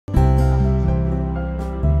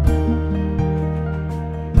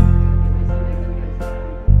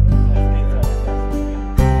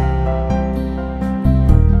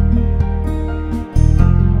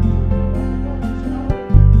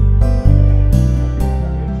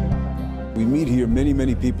here many,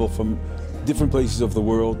 many people from different places of the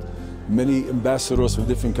world. Many ambassadors from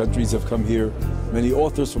different countries have come here, many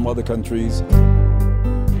authors from other countries.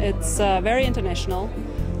 It's very international.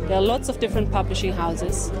 There are lots of different publishing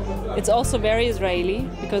houses. It's also very Israeli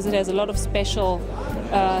because it has a lot of special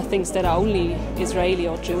things that are only Israeli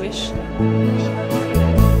or Jewish.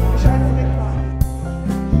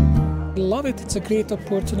 I love it. It's a great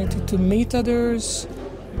opportunity to meet others,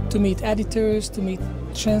 to meet editors, to meet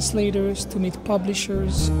translators, to meet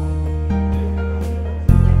publishers.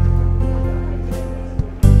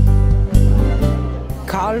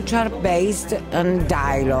 Culture based on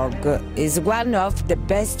dialogue is one of the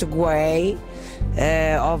best way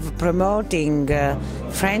of promoting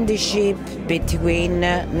friendship between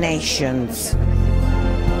nations.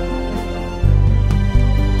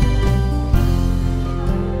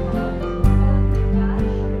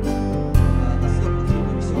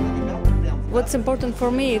 What's important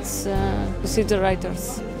for me is to see the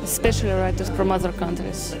writers, especially writers from other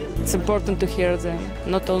countries. It's important to hear them,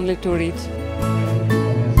 not only to read.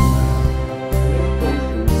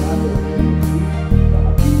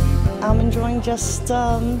 I'm enjoying just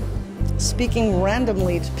speaking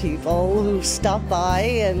randomly to people who stop by,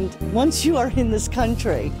 and once you are in this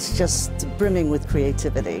country, it's just brimming with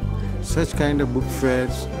creativity. Such kind of book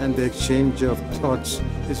fairs and the exchange of thoughts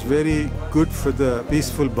is very good for the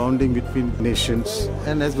peaceful bonding between nations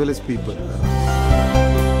and as well as people.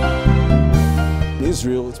 In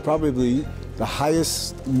Israel, it's probably the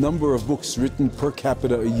highest number of books written per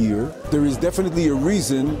capita a year. There is definitely a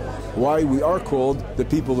reason why we are called the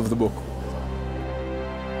people of the book.